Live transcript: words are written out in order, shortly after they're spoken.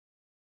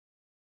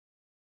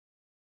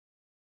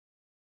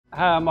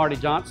Hi, I'm Marty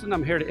Johnson.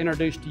 I'm here to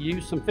introduce to you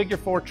some Figure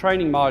 4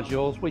 training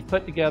modules we've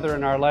put together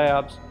in our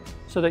labs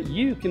so that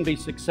you can be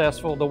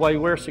successful the way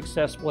we're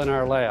successful in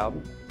our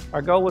lab.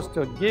 Our goal is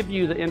to give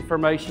you the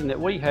information that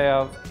we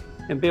have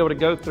and be able to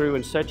go through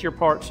and set your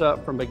parts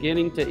up from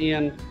beginning to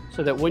end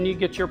so that when you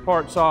get your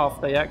parts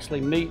off, they actually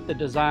meet the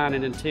design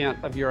and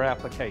intent of your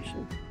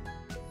application.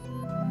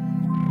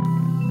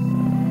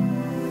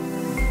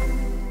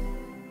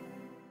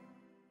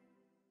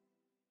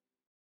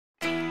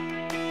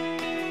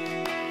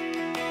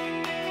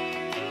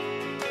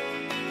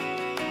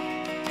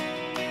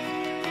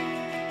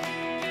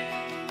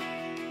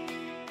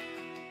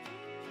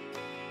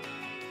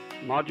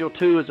 Module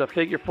 2 is a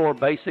Figure 4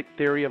 basic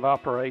theory of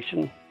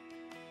operation.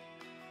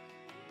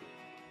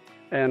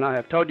 And I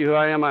have told you who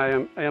I am.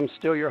 I am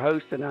still your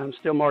host, and I'm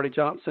still Marty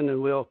Johnson,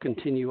 and we'll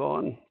continue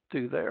on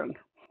through there.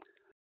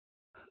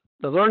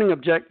 The learning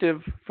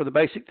objective for the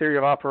basic theory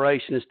of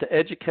operation is to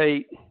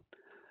educate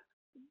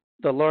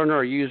the learner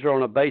or user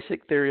on a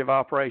basic theory of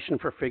operation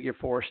for Figure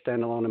 4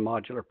 standalone and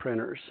modular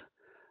printers.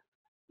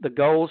 The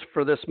goals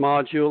for this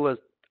module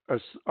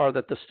are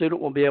that the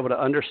student will be able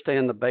to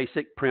understand the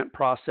basic print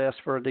process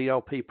for a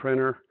DLP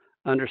printer,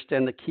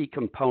 understand the key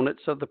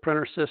components of the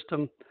printer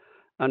system,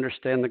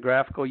 understand the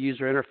graphical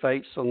user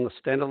interface on the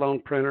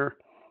standalone printer,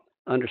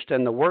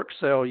 understand the work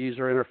cell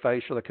user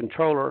interface or the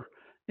controller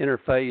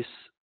interface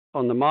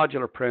on the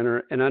modular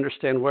printer, and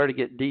understand where to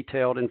get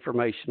detailed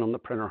information on the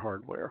printer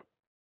hardware.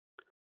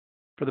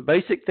 For the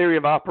basic theory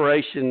of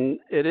operation,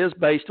 it is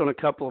based on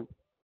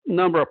a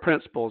number of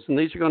principles, and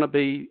these are going to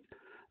be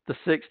the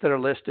 6 that are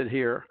listed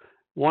here.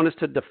 One is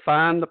to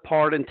define the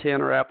part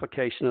intent or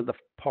application of the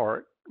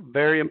part.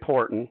 Very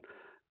important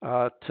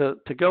to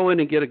go in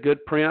and get a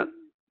good print,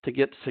 to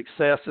get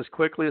success as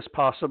quickly as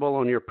possible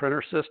on your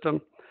printer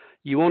system.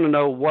 You want to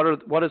know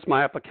what is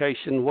my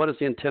application, what is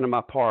the intent of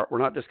my part. We're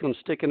not just going to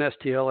stick an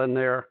STL in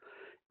there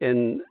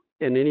in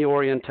any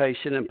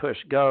orientation and push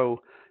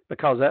go,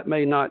 because that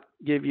may not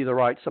give you the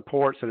right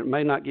supports and it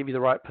may not give you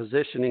the right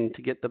positioning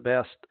to get the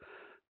best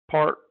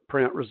part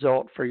print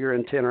result for your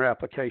intent or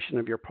application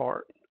of your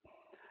part.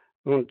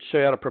 I'm going to show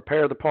you how to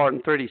prepare the part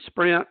in 3D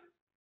Sprint,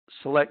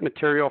 select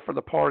material for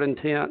the part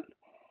intent,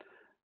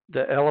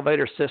 the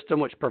elevator system,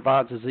 which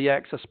provides a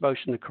Z-axis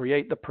motion to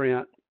create the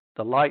print,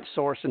 the light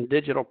source and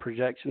digital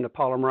projection to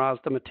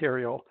polymerize the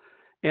material,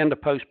 and to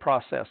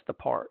post-process the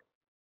part.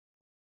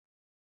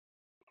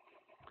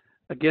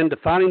 Again,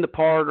 defining the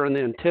part or the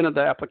intent of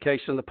the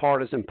application of the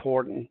part is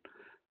important.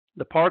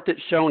 The part that's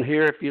shown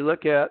here, if you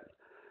look at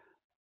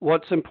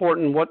what's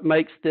important, what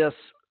makes this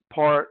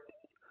part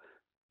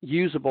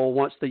usable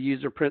once the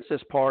user prints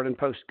this part and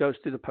goes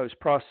through the post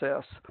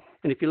process.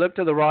 And if you look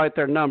to the right,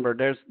 they're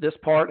numbered. This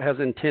part has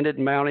intended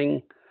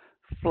mounting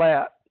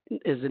flat,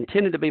 is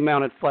intended to be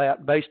mounted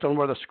flat based on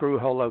where the screw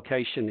hole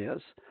location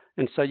is.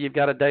 And so you've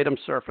got a datum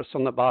surface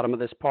on the bottom of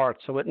this part,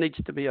 so it needs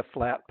to be a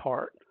flat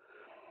part.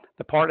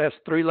 The part has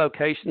 3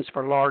 locations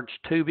for large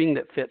tubing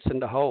that fits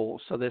into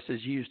holes, so this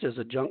is used as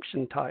a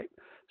junction type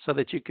so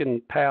that you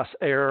can pass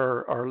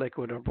air or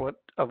liquid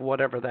of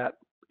whatever that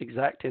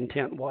exact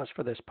intent was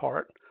for this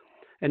part.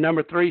 And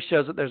number 3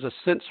 shows that there's a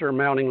sensor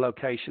mounting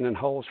location and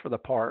holes for the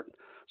part.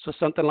 So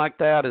something like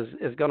that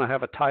is going to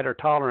have a tighter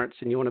tolerance,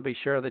 and you want to be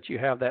sure that you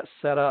have that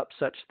set up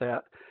such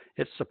that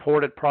it's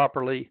supported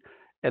properly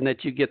and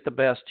that you get the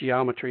best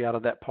geometry out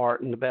of that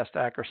part and the best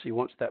accuracy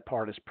once that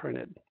part is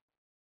printed.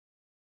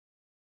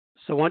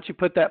 So once you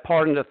put that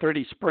part into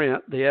 3D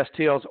Sprint, the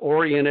STL is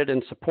oriented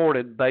and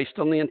supported based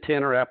on the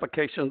intent or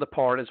application of the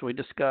part, as we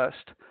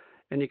discussed.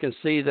 And you can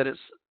see that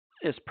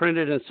it's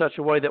printed in such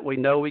a way that we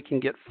know we can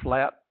get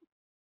flat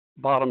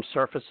bottom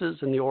surfaces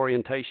in the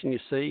orientation you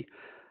see.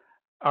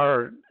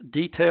 Our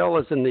detail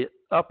is in the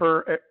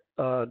upper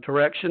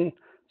direction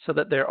so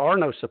that there are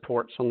no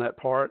supports on that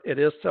part. It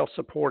is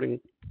self-supporting,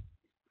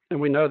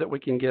 and we know that we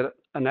can get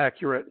an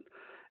accurate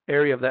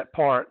area of that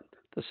part.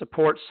 The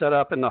supports set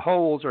up and the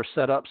holes are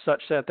set up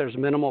such that there's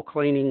minimal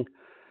cleaning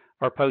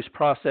or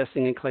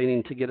post-processing and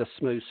cleaning to get a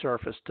smooth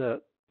surface to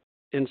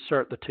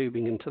insert the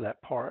tubing into that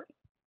part.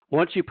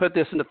 Once you put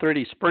this into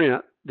 3D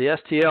Sprint, the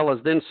STL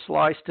is then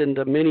sliced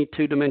into many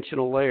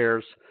 2-dimensional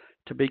layers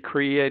to be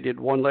created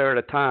one layer at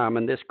a time,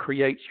 and this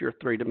creates your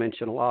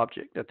 3-dimensional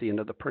object at the end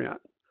of the print.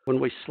 When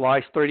we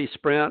slice 3D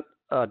Sprint,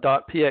 a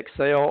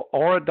 .pxl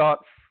or a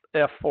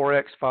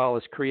 .f4x file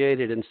is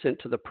created and sent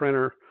to the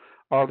printer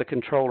or the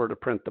controller to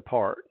print the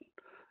part.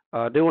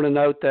 I do want to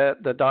note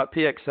that the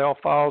 .pxl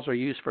files are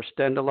used for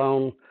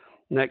standalone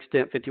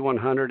NextDent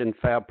 5100 and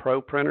Fab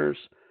Pro printers.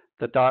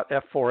 The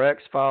 .f4x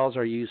files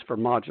are used for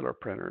modular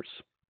printers.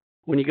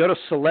 When you go to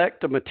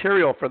select a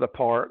material for the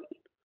part,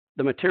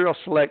 the material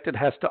selected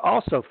has to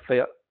also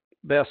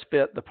best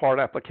fit the part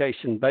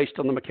application based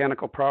on the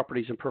mechanical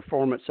properties and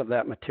performance of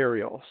that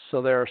material.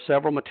 So there are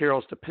several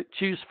materials to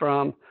choose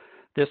from.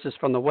 This is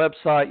from the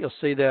website. You'll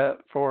see that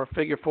for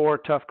Figure 4,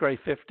 Tough Gray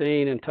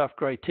 15 and Tough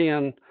Gray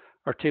 10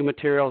 are 2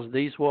 materials.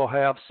 These will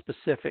have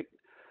specific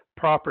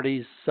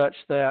properties such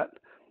that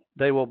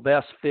they will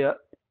best fit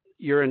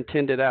your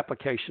intended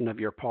application of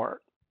your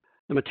part.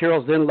 The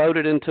material is then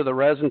loaded into the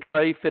resin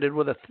tray fitted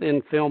with a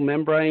thin film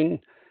membrane.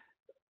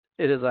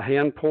 It is a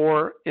hand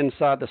pour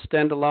inside the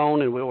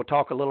standalone, and we will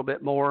talk a little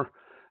bit more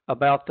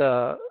about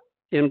the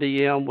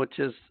MDM, which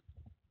is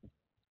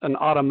an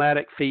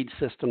automatic feed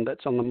system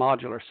that's on the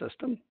modular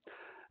system.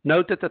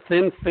 Note that the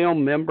thin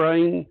film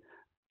membrane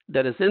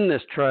that is in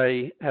this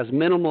tray has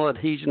minimal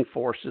adhesion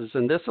forces,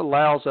 and this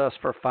allows us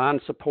for fine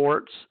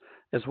supports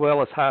as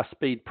well as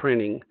high-speed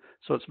printing.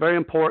 So it's very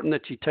important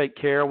that you take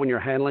care when you're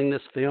handling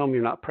this film.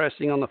 You're not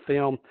pressing on the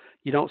film.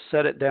 You don't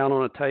set it down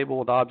on a table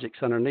with objects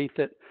underneath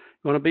it.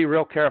 You want to be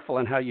real careful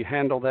in how you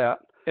handle that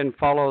and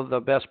follow the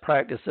best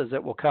practices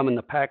that will come in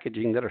the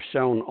packaging that are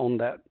shown on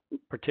that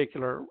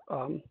particular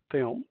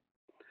film.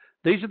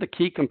 These are the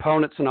key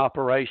components in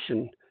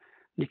operation.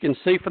 You can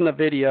see from the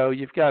video,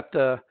 you've got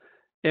the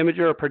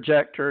imager or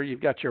projector,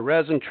 you've got your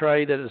resin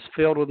tray that is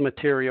filled with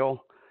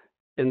material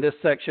in this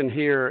section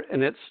here,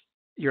 and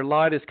your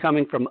light is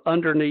coming from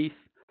underneath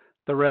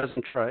the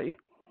resin tray.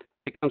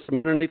 It comes from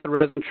underneath the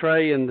resin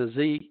tray, and the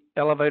Z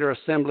elevator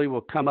assembly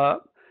will come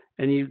up,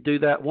 and you do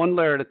that one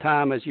layer at a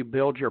time as you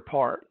build your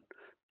part.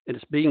 It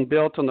is being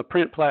built on the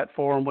print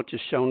platform, which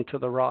is shown to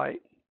the right.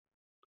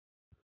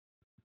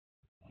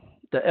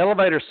 The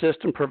elevator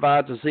system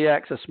provides a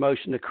Z-axis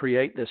motion to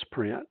create this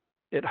print.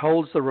 It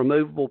holds the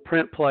removable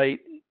print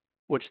plate,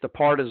 which the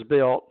part is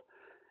built,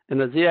 and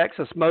the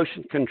Z-axis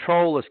motion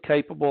control is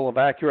capable of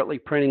accurately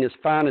printing as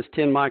fine as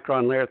 10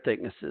 micron layer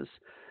thicknesses.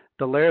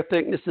 The layer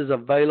thicknesses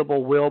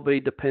available will be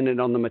dependent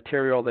on the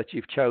material that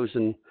you've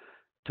chosen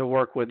to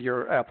work with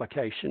your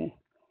application.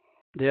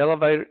 The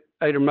elevator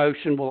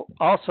motion will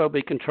also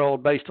be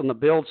controlled based on the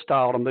build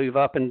style to move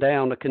up and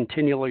down to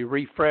continually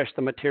refresh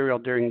the material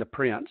during the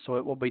print. So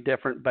it will be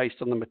different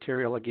based on the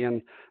material,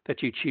 again,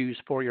 that you choose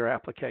for your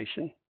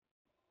application.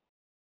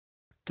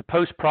 To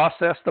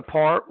post-process the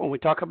part, when we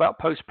talk about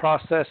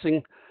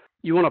post-processing,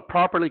 you want to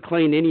properly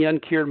clean any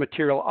uncured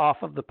material off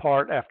of the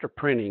part after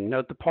printing.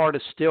 Note the part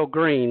is still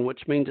green,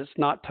 which means it's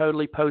not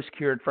totally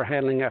post-cured for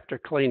handling after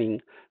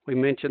cleaning. We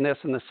mentioned this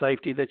in the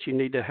safety that you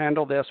need to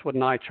handle this with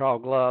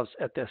nitrile gloves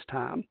at this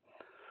time.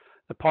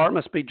 The part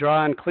must be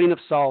dry and clean of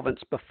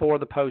solvents before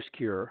the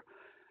post-cure.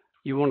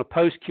 You want to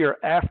post-cure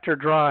after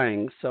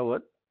drying, so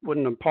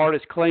when the part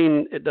is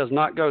clean, it does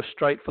not go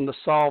straight from the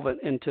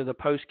solvent into the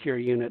post-cure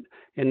unit.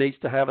 It needs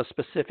to have a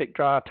specific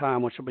dry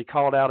time, which will be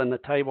called out in the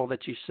table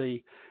that you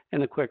see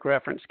in the quick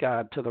reference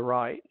guide to the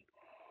right.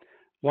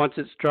 Once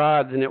it's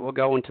dried, then it will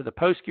go into the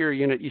post-cure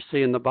unit you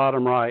see in the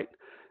bottom right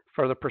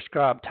for the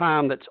prescribed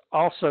time that's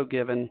also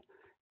given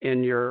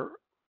in your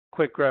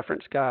quick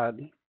reference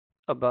guide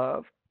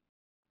above.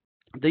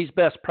 These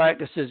best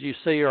practices you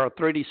see are a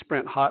 3D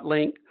Sprint hot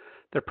link.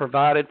 They're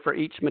provided for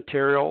each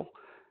material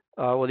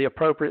with the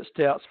appropriate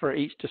steps for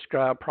each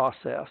described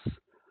process.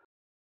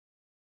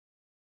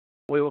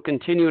 We will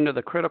continue into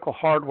the critical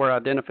hardware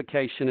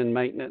identification and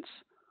maintenance.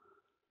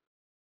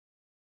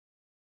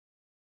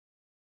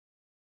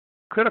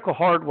 Critical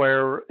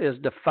hardware is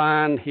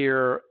defined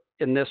here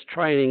in this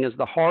training as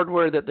the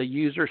hardware that the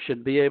user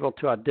should be able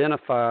to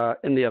identify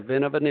in the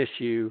event of an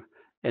issue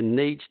and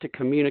needs to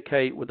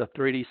communicate with a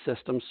 3D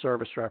Systems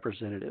service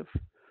representative.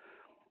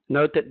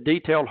 Note that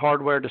detailed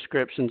hardware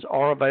descriptions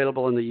are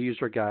available in the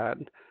user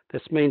guide.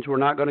 This means we're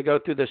not going to go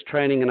through this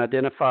training and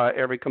identify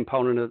every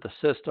component of the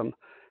system.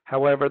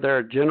 However, there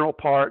are general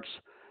parts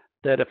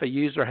that if a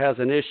user has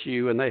an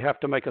issue and they have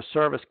to make a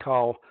service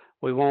call,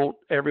 we want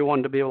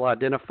everyone to be able to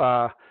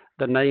identify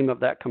the name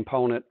of that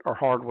component or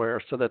hardware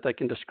so that they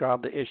can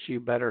describe the issue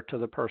better to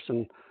the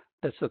person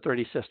that's the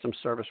 3D Systems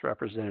service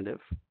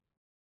representative.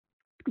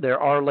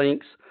 There are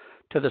links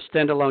to the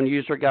standalone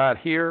user guide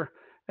here,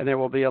 and there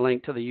will be a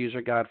link to the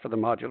user guide for the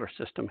modular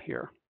system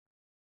here.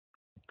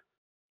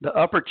 The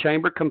upper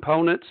chamber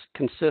components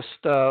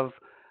consist of,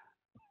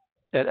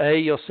 at A,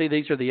 you'll see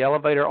these are the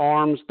elevator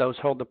arms. Those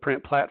hold the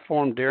print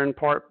platform during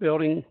part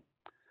building.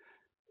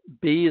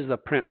 B is the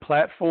print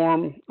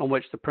platform on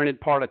which the printed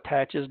part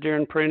attaches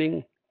during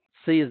printing.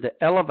 C is the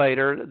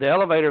elevator. The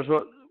elevator is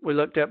what we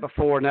looked at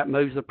before, and that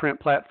moves the print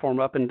platform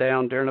up and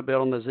down during the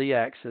build on the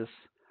Z-axis.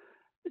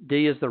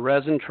 D is the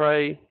resin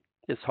tray.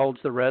 This holds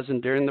the resin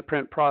during the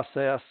print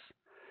process.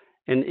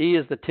 And E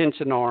is the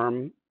tension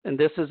arm, and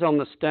this is on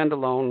the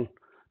standalone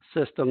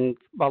system.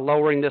 By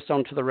lowering this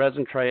onto the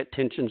resin tray, it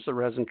tensions the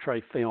resin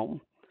tray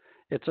film.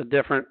 It's a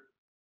different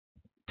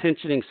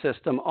tensioning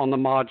system on the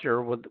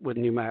modular with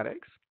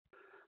pneumatics.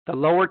 The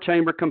lower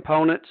chamber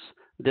components,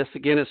 this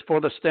again is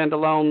for the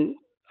standalone,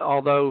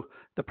 although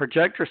the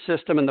projector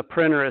system and the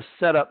printer is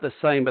set up the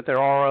same, but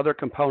there are other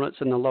components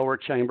in the lower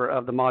chamber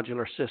of the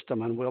modular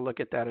system, and we'll look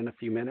at that in a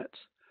few minutes.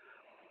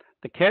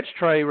 The catch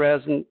tray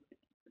resin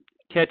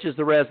catches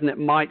the resin that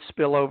might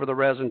spill over the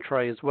resin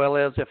tray, as well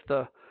as if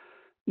the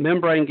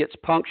membrane gets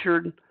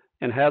punctured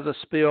and has a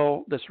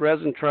spill, this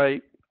resin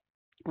tray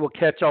will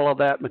catch all of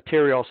that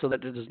material so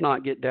that it does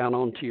not get down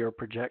onto your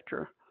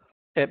projector.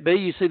 At B,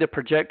 you see the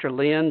projector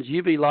lens.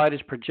 UV light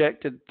is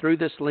projected through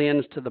this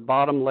lens to the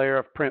bottom layer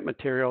of print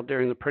material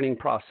during the printing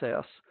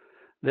process.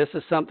 This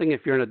is something,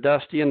 if you're in a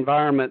dusty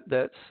environment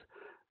that's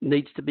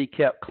needs to be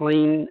kept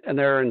clean, and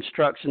there are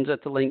instructions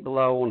at the link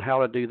below on how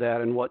to do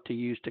that and what to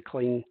use to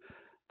clean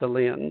the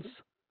lens.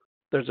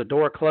 There's a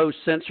door close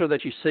sensor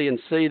that you see in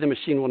C. The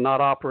machine will not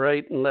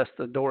operate unless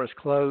the door is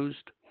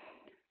closed.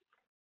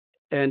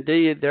 And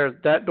D,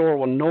 that door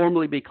will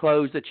normally be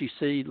closed that you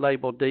see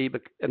labeled D,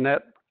 and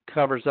that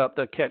covers up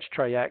the catch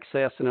tray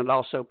access, and it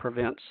also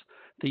prevents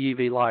the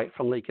UV light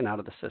from leaking out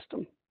of the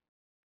system.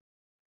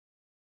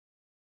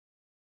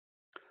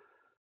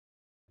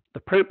 The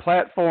print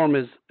platform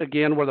is,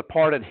 again, where the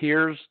part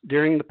adheres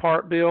during the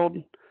part build.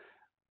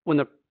 When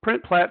the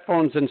print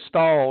platform is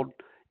installed,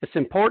 it's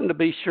important to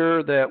be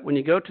sure that when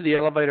you go to the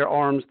elevator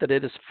arms that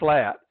it is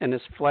flat, and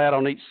it's flat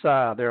on each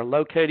side. There are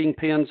locating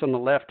pins on the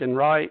left and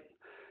right,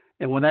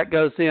 and when that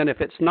goes in,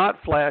 if it's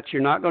not flat,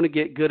 you're not going to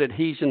get good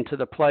adhesion to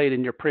the plate,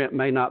 and your print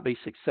may not be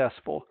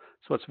successful.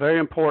 So it's very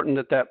important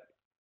that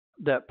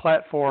that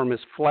platform is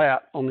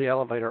flat on the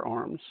elevator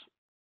arms.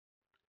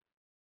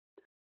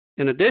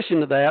 In addition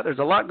to that, there's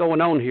a lot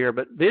going on here,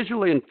 but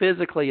visually and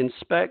physically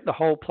inspect the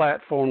whole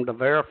platform to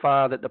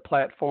verify that the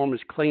platform is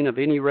clean of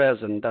any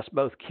resin that's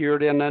both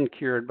cured and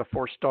uncured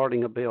before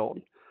starting a build.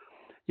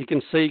 You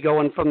can see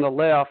going from the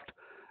left,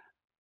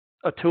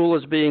 a tool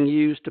is being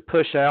used to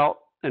push out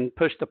and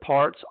push the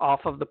parts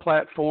off of the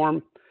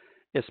platform.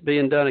 It's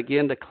being done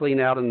again to clean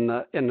out in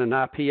an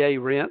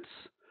IPA rinse.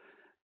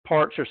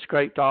 Parts are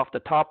scraped off the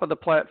top of the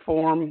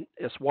platform.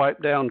 It's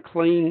wiped down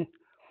clean.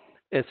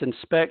 It's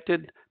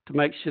inspected to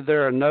make sure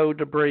there are no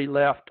debris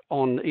left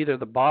on either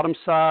the bottom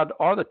side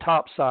or the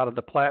top side of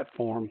the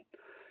platform.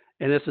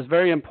 And this is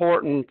very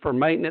important for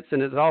maintenance,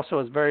 and it also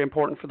is very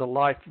important for the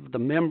life of the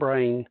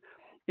membrane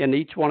in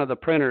each one of the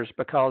printers,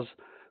 because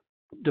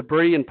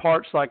debris and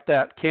parts like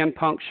that can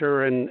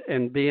puncture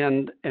and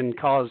bend and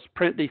cause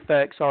print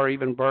defects or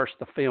even burst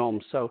the film.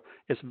 So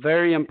it's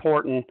very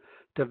important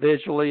to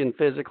visually and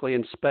physically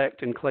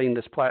inspect and clean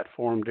this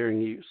platform during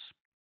use.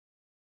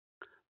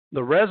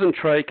 The resin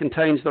tray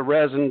contains the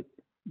resin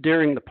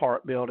during the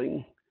part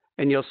building.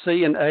 And you'll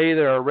see in A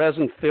there are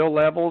resin fill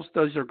levels.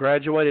 Those are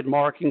graduated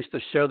markings to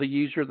show the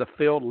user the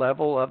filled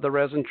level of the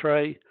resin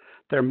tray.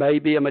 There may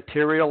be a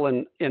material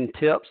in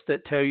tips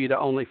that tell you to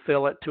only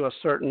fill it to a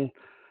certain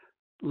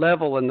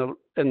level in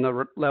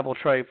the level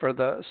tray for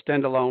the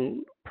standalone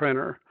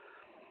printer.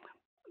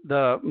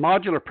 The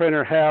modular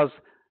printer has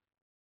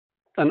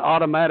an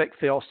automatic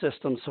fill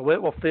system, so it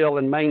will fill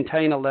and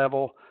maintain a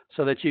level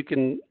so that you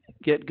can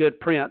get good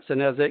prints,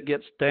 and as it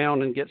gets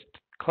down and gets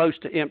close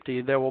to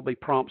empty, there will be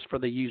prompts for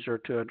the user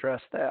to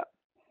address that.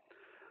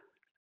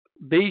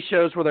 B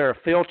shows where there are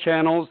fill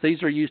channels.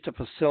 These are used to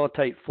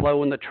facilitate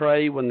flow in the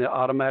tray when the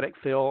automatic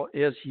fill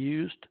is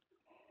used.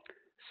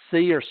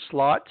 C are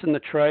slots in the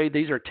tray.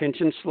 These are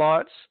tension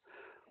slots.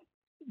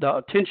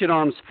 The tension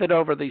arms fit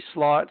over these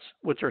slots,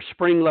 which are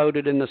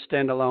spring-loaded in the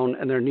standalone,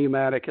 and they're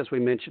pneumatic, as we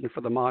mentioned,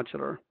 for the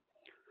modular.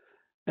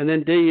 And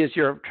then D is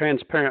your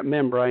transparent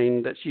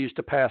membrane that's used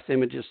to pass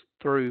images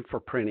through for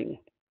printing.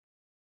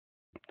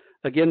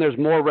 Again, there's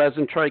more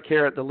resin tray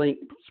care at the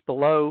links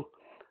below.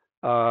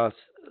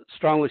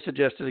 Strongly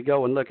suggested to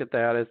go and look at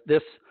that.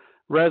 This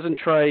resin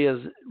tray is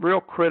real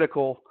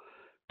critical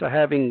to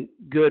having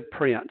good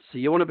prints. So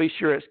you want to be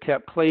sure it's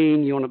kept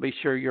clean. You want to be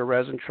sure your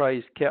resin tray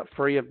is kept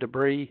free of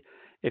debris.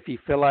 If you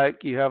feel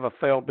like you have a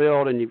failed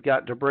build and you've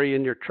got debris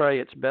in your tray,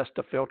 it's best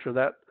to filter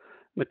that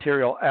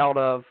material out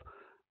of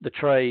the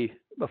tray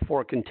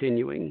before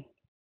continuing.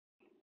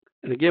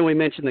 And again, we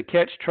mentioned the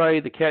catch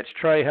tray. The catch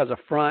tray has a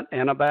front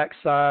and a back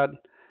side.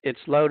 It's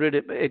loaded.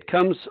 It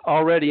comes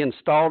already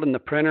installed in the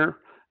printer,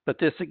 but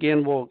this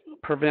again will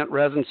prevent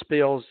resin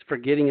spills for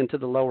getting into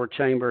the lower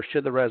chamber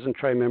should the resin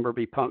tray member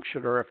be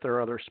punctured or if there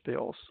are other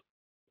spills.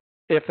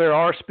 If there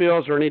are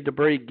spills or any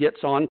debris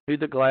gets onto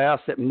the glass,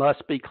 it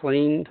must be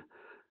cleaned.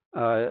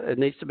 It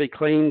needs to be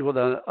cleaned with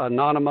a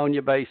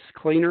non-ammonia based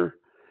cleaner,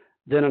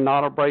 then a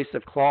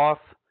non-abrasive cloth.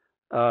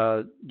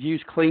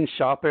 Use clean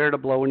shop air to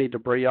blow any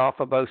debris off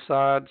of both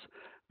sides.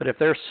 But if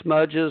there's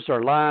smudges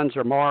or lines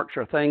or marks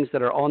or things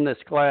that are on this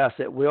glass,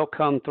 it will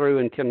come through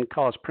and can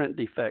cause print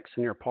defects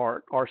in your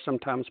part or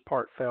sometimes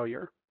part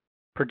failure.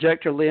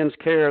 Projector lens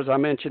care, as I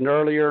mentioned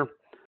earlier,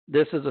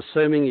 this is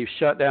assuming you've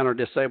shut down or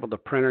disabled the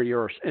printer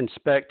you're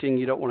inspecting.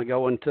 You don't want to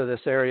go into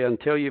this area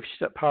until you've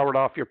powered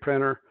off your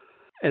printer.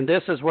 And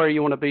this is where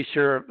you want to be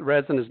sure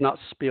resin is not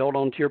spilled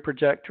onto your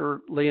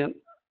projector lens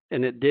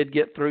and it did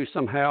get through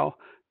somehow.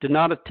 Do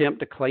not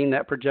attempt to clean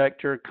that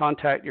projector.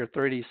 Contact your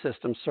 3D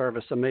Systems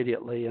service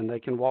immediately, and they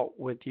can walk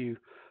with you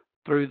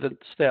through the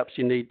steps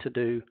you need to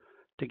do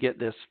to get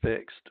this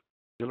fixed.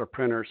 Your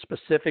printer,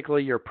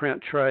 specifically your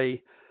print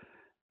tray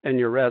and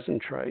your resin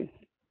tray.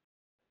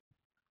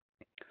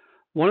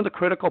 One of the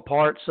critical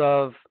parts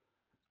of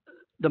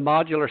the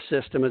modular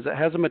system is it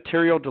has a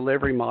material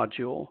delivery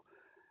module,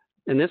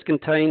 and this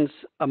contains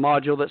a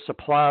module that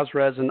supplies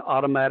resin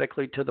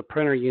automatically to the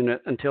printer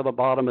unit until the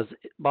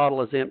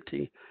bottle is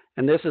empty.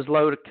 And this is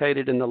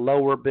located in the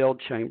lower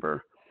build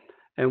chamber.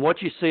 And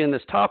what you see in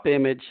this top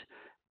image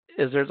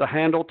is there's a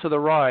handle to the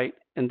right,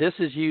 and this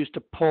is used to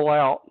pull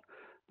out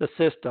the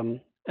system,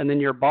 and then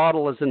your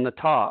bottle is in the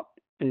top.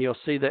 and you'll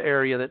see the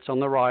area that's on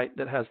the right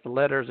that has the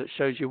letters that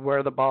shows you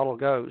where the bottle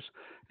goes.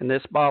 And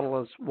this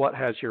bottle is what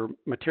has your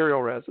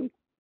material resin.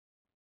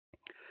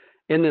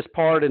 In this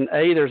part in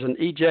A, there's an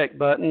eject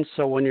button,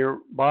 so when your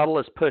bottle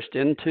is pushed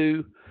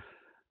into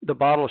the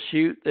bottle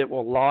chute, it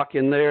will lock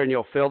in there and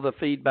you'll feel the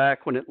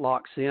feedback when it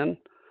locks in.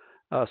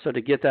 So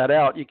to get that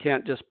out, you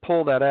can't just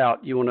pull that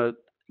out. You want to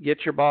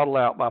get your bottle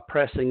out by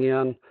pressing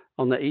in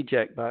on the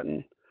eject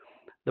button.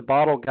 The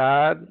bottle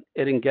guide,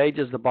 it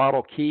engages the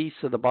bottle key,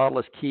 so the bottle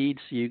is keyed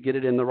so you get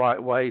it in the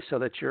right way so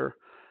that your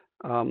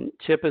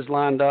chip is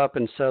lined up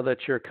and so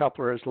that your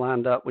coupler is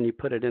lined up when you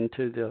put it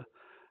into the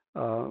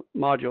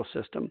module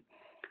system.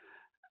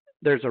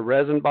 There's a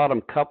resin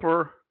bottom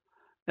coupler,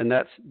 and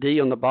that's D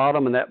on the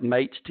bottom, and that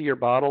mates to your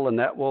bottle, and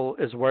that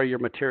is where your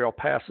material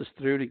passes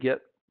through to get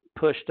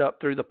pushed up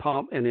through the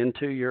pump and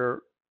into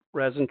your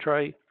resin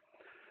tray.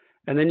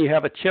 And then you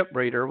have a chip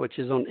reader, which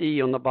is on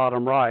E on the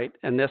bottom right,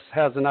 and this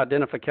has an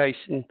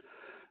identification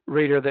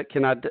reader that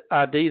can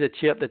ID the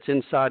chip that's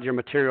inside your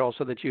material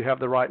so that you have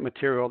the right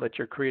material that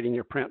you're creating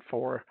your print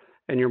for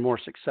and you're more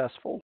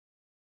successful.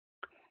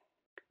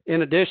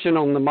 In addition,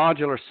 on the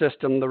modular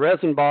system, the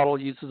resin bottle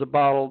uses a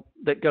bottle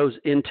that goes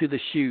into the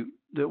chute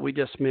that we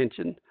just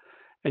mentioned.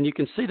 And you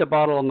can see the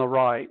bottle on the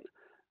right.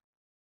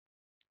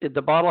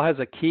 The bottle has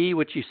a key,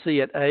 which you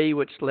see at A,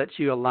 which lets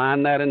you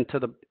align that into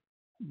the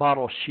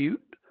bottle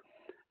chute.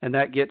 And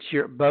that gets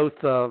both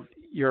of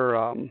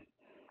your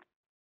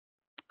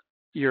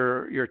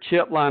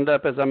chip lined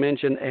up, as I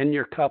mentioned, and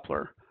your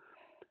coupler.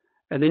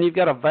 And then you've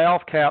got a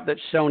valve cap that's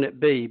shown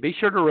at B. Be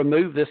sure to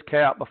remove this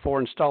cap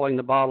before installing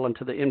the bottle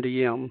into the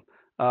MDM,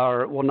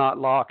 or it will not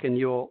lock, and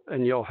you'll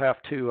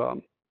have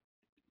to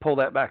pull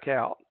that back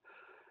out.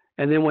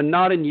 And then when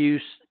not in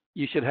use,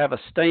 you should have a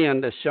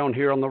stand, as shown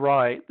here on the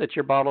right, that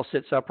your bottle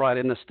sits upright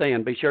in the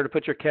stand. Be sure to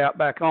put your cap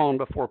back on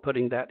before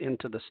putting that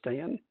into the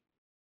stand.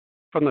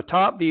 From the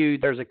top view,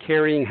 there's a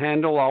carrying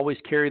handle. Always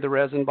carry the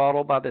resin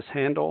bottle by this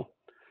handle.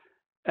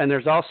 And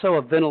there's also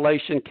a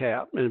ventilation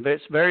cap. And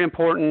it's very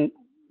important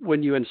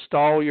when you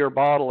install your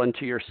bottle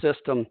into your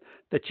system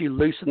that you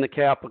loosen the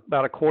cap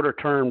about a quarter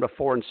turn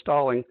before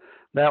installing.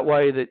 That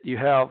way that you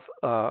have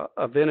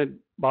a vented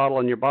bottle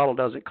and your bottle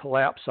doesn't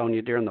collapse on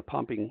you during the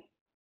pumping.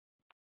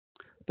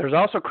 There's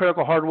also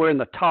critical hardware in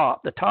the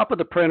top. The top of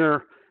the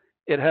printer,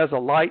 it has a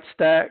light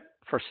stack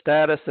for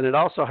status, and it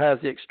also has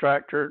the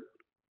extractor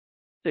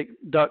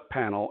duct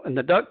panel. And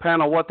the duct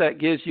panel, what that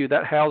gives you,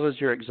 that houses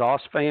your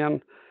exhaust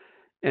fan,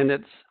 and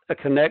it's a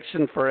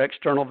connection for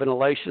external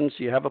ventilation,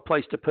 so you have a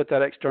place to put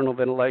that external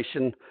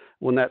ventilation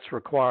when that's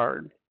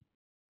required.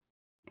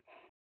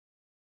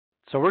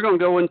 So we're going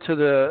to go into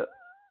the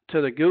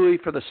GUI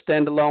for the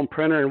standalone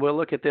printer, and we'll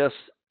look at this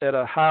at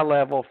a high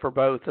level for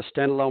both the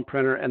standalone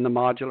printer and the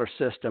modular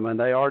system, and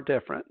they are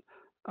different.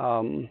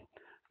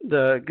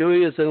 The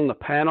GUI is on the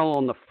panel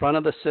on the front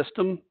of the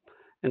system,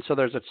 and so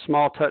there's a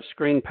small touch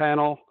screen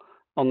panel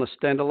on the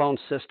standalone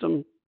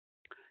system.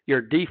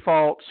 Your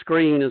default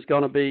screen is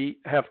going to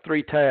have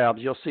 3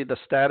 tabs. You'll see the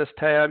status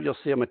tab, you'll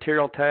see a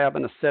material tab,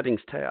 and a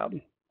settings tab.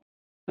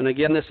 And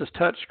again, this is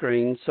touch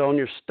screen. So on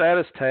your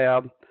status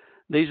tab,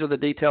 these are the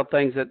detailed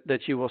things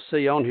that you will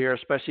see on here,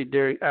 especially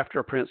after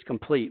a print's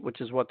complete,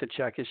 which is what the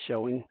check is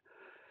showing.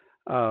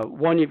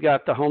 One, you've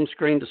got the home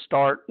screen to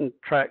start and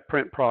track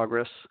print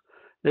progress.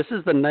 This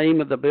is the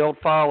name of the build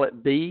file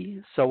at B.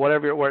 So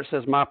where it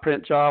says My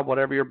Print Job,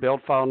 whatever your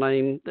build file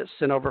name that's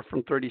sent over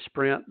from 3D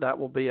Sprint, that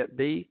will be at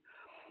B.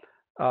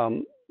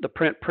 The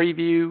print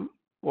preview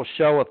will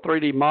show a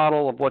 3D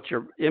model of what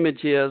your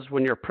image is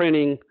when you're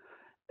printing,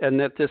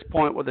 and at this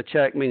point with the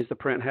check means the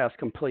print has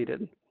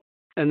completed.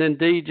 And then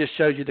D just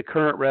shows you the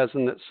current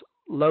resin that's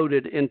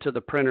loaded into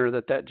the printer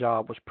that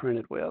job was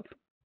printed with.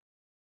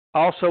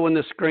 Also in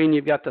this screen,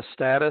 you've got the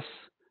status.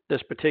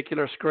 This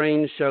particular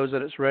screen shows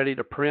that it's ready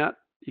to print.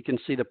 You can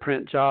see the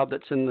print job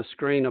that's in the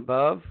screen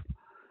above.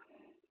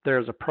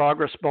 There's a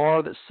progress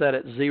bar that's set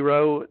at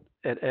 0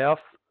 at F.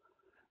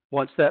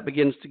 Once that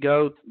begins to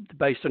go,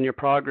 based on your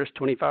progress,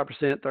 25%,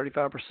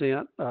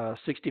 35%,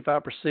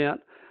 65%,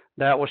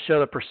 that will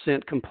show the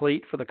percent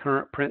complete for the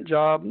current print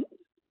job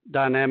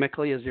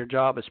dynamically as your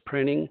job is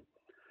printing.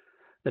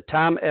 The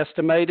time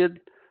estimated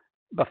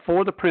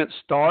before the print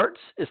starts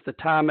is the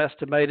time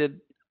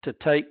estimated to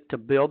take to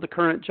build the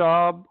current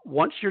job.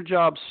 Once your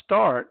job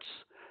starts,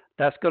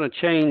 that's going to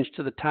change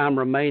to the time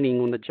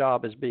remaining when the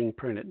job is being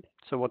printed.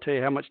 So we'll tell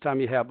you how much time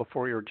you have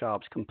before your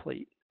job's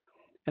complete.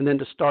 And then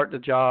to start the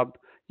job,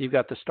 you've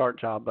got the Start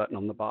Job button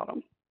on the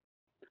bottom.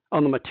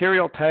 On the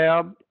Material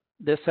tab,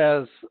 this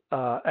has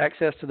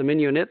access to the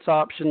menu and its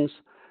options.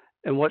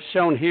 And what's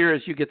shown here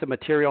is you get the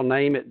material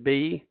name at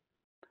B.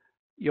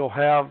 You'll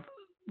have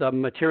the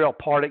material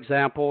part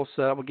example,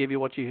 so that will give you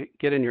what you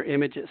get in your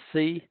image at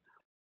C.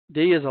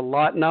 D is a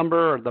lot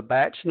number or the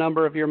batch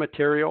number of your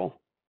material.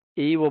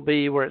 E will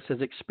be where it says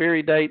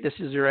expiry date. This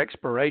is your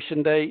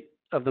expiration date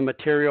of the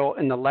material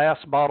and the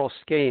last bottle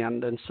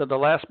scanned. And so the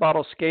last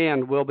bottle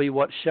scanned will be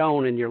what's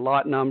shown in your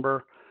lot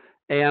number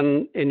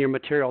and in your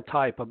material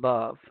type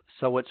above.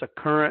 So it's a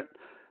current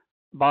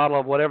bottle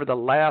of whatever the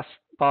last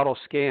bottle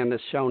scan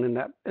is shown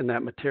in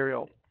that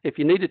material. If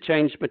you need to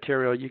change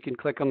material, you can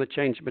click on the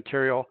change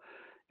material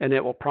and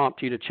it will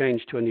prompt you to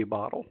change to a new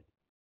bottle.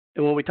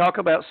 And when we talk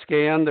about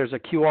scan, there's a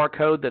QR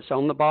code that's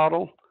on the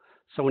bottle.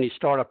 So when you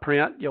start a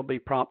print, you'll be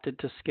prompted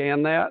to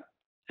scan that.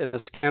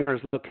 The scanner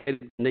is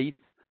located beneath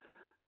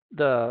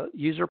the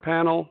user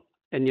panel,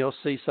 and you'll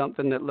see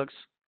something that looks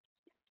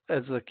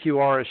as the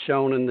QR is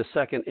shown in the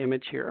second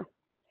image here.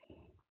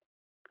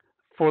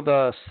 For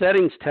the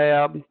settings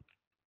tab,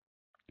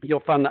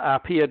 you'll find the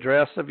IP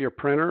address of your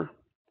printer.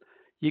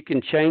 You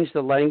can change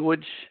the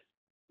language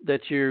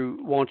that you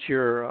want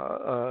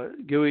your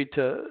GUI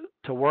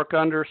to work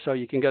under. So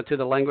you can go to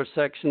the language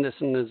section. This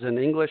one is in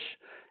English.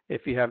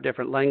 If you have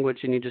different language,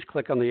 and you just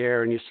click on the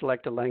arrow and you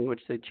select a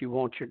language that you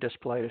want your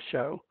display to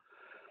show.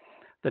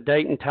 The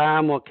date and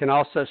time can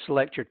also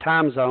select your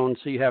time zone,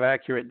 so you have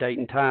accurate date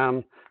and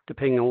time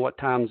depending on what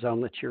time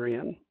zone that you're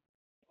in.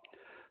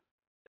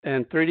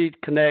 And 3D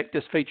Connect,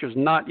 this feature is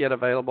not yet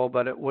available,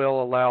 but it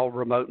will allow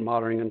remote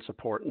monitoring and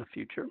support in the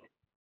future.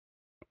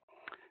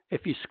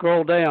 If you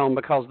scroll down,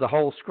 because the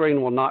whole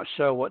screen will not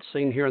show what's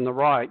seen here on the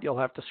right, you'll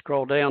have to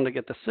scroll down to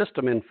get the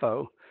system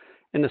info.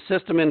 And the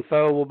system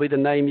info will be the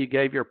name you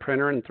gave your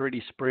printer in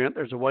 3D Sprint.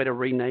 There's a way to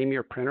rename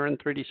your printer in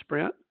 3D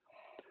Sprint.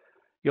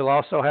 You'll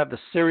also have the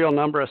serial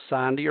number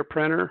assigned to your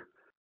printer,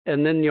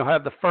 and then you'll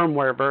have the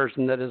firmware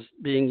version that is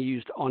being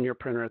used on your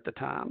printer at the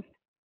time.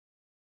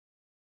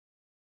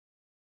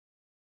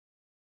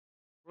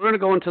 We're going to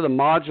go into the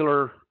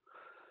modular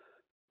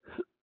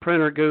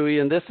printer GUI,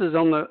 and this is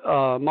on the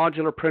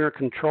modular printer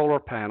controller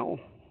panel.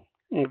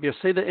 And if you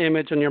see the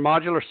image on your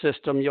modular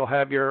system, you'll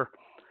have your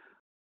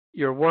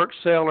work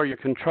cell or your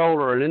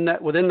controller, and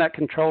within that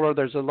controller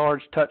there's a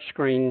large touch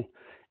screen,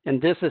 and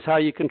this is how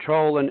you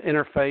control and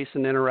interface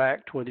and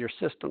interact with your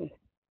system.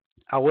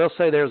 I will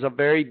say there's a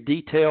very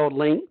detailed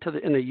link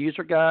in the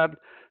user guide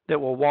that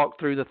will walk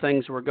through the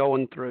things we're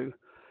going through.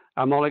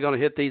 I'm only going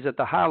to hit these at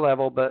the high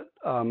level, but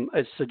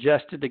it's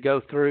suggested to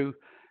go through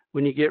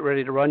when you get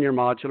ready to run your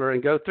modular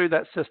and go through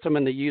that system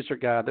in the user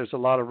guide. There's a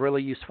lot of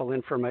really useful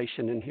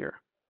information in here.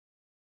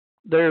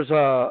 There's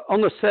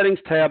on the settings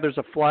tab, there's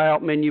a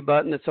flyout menu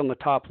button that's on the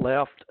top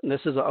left, and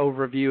this is an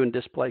overview and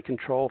display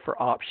control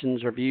for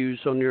options or views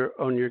on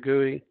your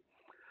GUI.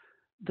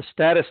 The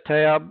status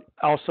tab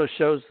also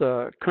shows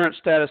the current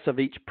status of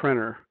each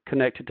printer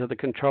connected to the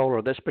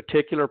controller. This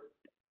particular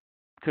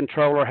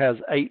controller has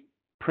 8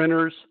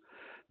 printers.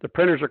 The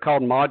printers are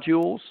called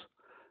modules.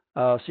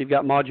 So you've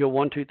got module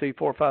 1, 2, 3,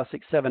 4, 5,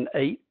 6, 7,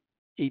 8.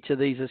 Each of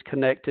these is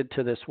connected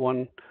to this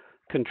one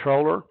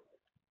controller.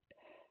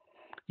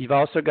 You've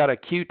also got a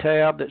Q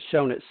tab that's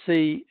shown at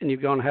C, and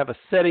you're going to have a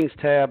settings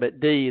tab at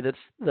D. That's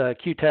the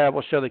Q tab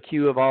will show the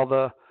queue of all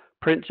the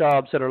print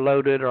jobs that are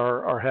loaded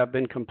or have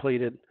been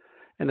completed.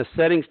 And the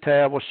settings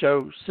tab will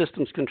show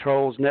systems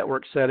controls,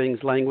 network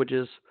settings,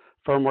 languages,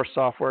 firmware,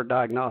 software,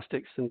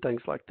 diagnostics, and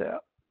things like that.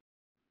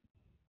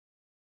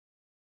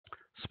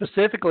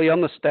 Specifically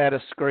on the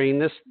status screen,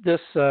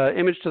 this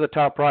image to the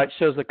top right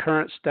shows the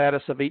current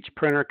status of each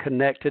printer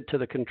connected to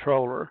the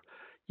controller.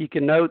 You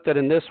can note that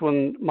in this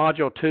one,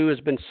 Module 2 has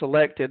been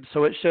selected,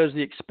 so it shows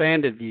the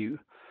expanded view.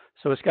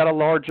 So it's got a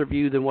larger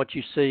view than what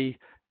you see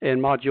in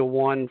Module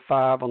 1,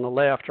 5 on the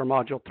left, or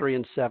Module 3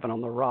 and 7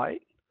 on the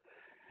right.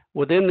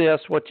 Within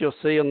this, what you'll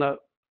see on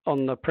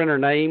the printer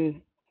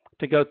name,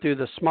 to go through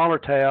the smaller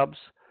tabs,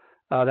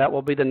 that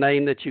will be the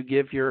name that you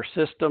give your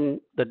system.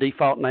 The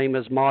default name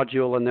is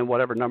module, and then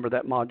whatever number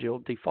that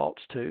module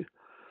defaults to.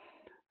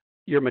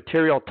 Your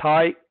material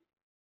type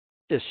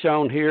is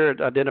shown here. It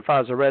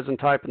identifies the resin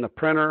type in the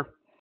printer.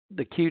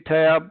 The Q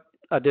tab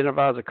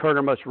identifies the current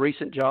or most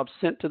recent job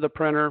sent to the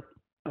printer.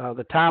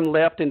 The time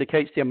left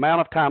indicates the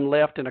amount of time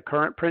left in a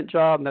current print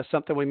job, and that's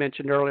something we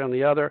mentioned earlier on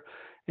the other.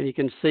 And you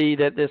can see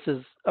that this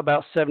is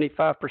about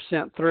 75%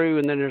 through,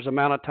 and then there's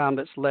amount of time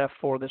that's left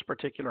for this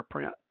particular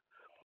print.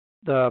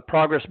 The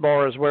progress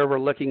bar is where we're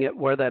looking at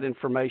where that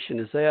information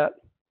is at.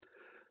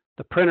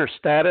 The printer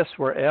status,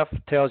 where F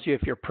tells you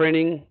if you're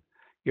printing,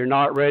 you're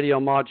not ready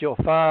on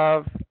Module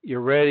 5,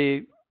 you're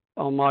ready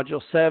on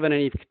Module 7,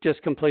 and you've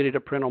just completed a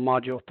print on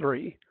Module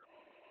 3.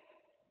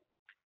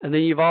 And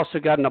then you've also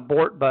got an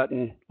abort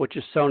button, which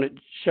is shown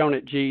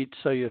at G,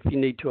 so if you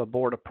need to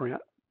abort a print.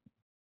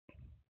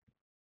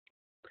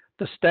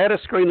 The status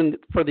screen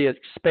for the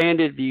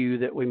expanded view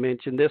that we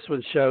mentioned, this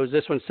one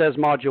says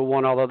Module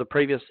 1, although the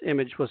previous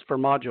image was for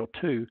Module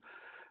 2.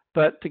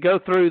 But to go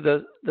through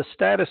the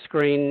status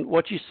screen,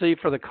 what you see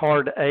for the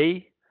card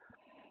A,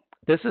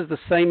 this is the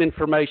same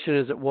information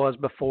as it was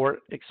before it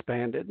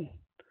expanded.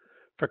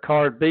 For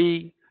card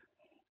B,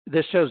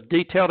 this shows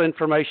detailed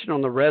information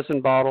on the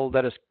resin bottle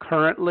that is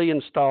currently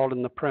installed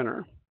in the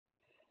printer.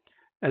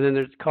 And then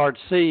there's card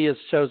C, it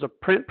shows a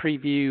print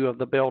preview of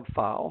the build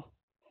file.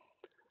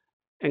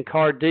 And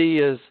card D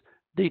is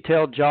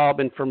detailed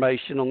job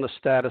information on the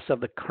status of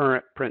the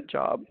current print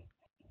job.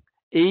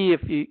 E,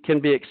 if you can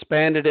be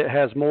expanded, it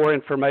has more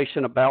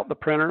information about the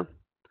printer.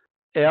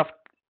 F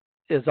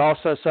is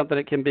also something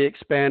that can be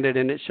expanded,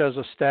 and it shows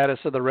the status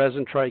of the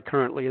resin tray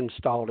currently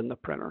installed in the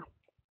printer.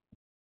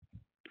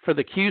 for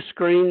the Q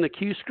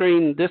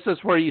screen, this is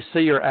where you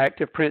see your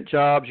active print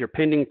jobs, your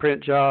pending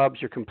print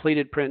jobs, your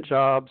completed print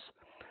jobs.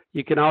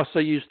 You can also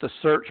use the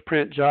search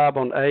print job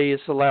on A.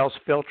 This allows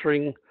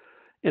filtering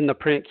in the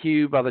print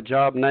queue by the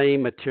job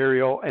name,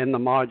 material, and the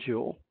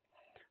module.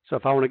 So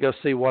if I want to go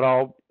see what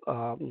all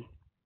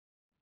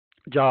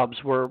jobs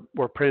were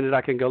printed,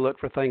 I can go look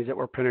for things that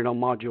were printed on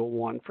module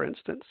 1, for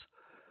instance.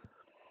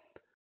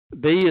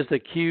 B is the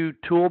queue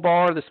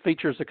toolbar. This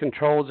features the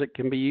controls that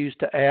can be used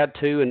to add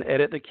to and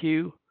edit the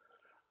queue.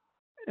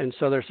 And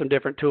so there's some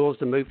different tools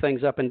to move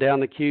things up and down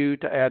the queue,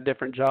 to add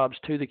different jobs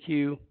to the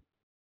queue,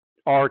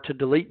 or to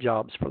delete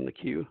jobs from the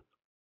queue.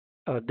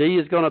 D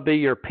is going to be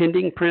your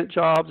pending print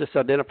jobs. This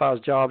identifies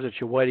jobs that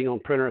you're waiting on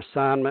printer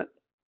assignment.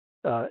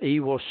 E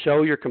will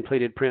show your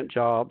completed print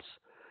jobs.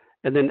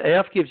 And then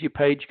F gives you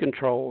page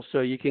controls, so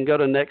you can go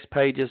to next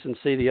pages and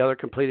see the other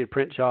completed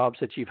print jobs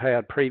that you've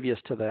had previous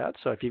to that.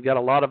 So if you've got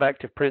a lot of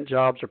active print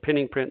jobs or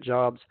pending print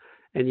jobs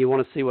and you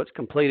want to see what's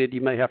completed,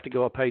 you may have to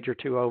go a page or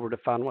two over to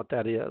find what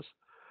that is.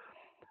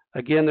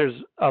 Again, there's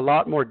a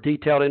lot more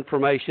detailed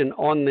information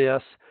on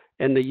this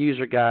in the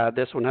user guide.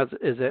 This one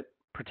is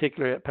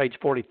particularly at page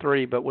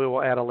 43, but we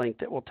will add a link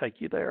that will take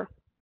you there.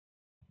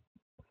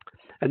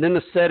 And then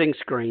the settings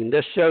screen.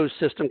 This shows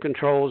system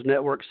controls,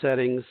 network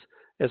settings.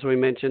 As we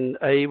mentioned,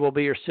 A will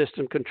be your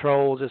system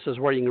controls. This is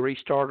where you can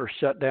restart or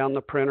shut down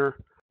the printer.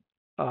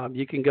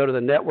 You can go to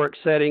the network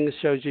settings,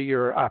 shows you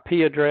your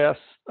IP address.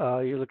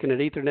 You're looking at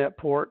Ethernet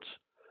ports.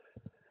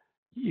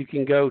 You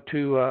can go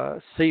to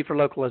C for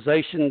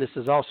localization. This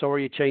is also where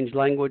you change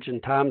language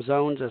and time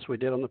zones, as we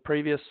did on the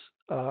previous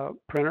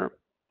printer.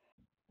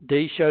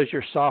 D shows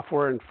your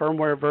software and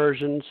firmware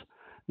versions.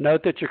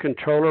 Note that your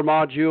controller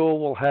module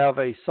will have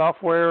a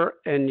software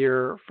and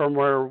your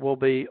firmware will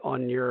be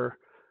on your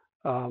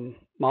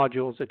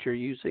modules that you're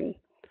using.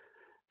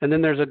 And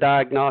then there's a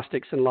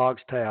diagnostics and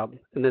logs tab,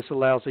 and this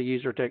allows the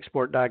user to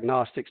export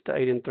diagnostics to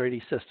aid in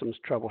 3D systems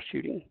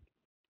troubleshooting.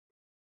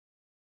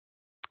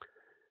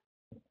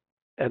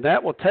 And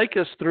that will take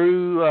us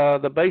through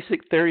the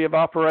basic theory of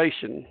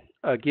operation.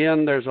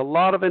 Again, there's a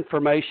lot of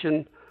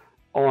information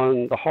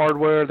on the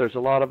hardware. There's a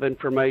lot of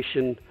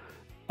information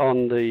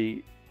on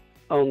the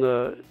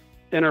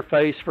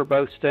interface for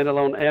both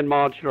standalone and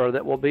modular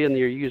that will be in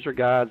your user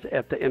guides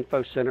at the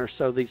Info Center.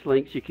 So these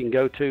links you can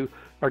go to,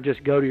 or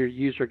just go to your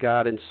user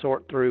guide and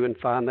sort through and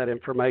find that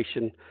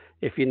information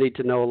if you need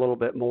to know a little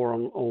bit more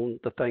on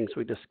the things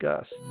we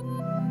discussed.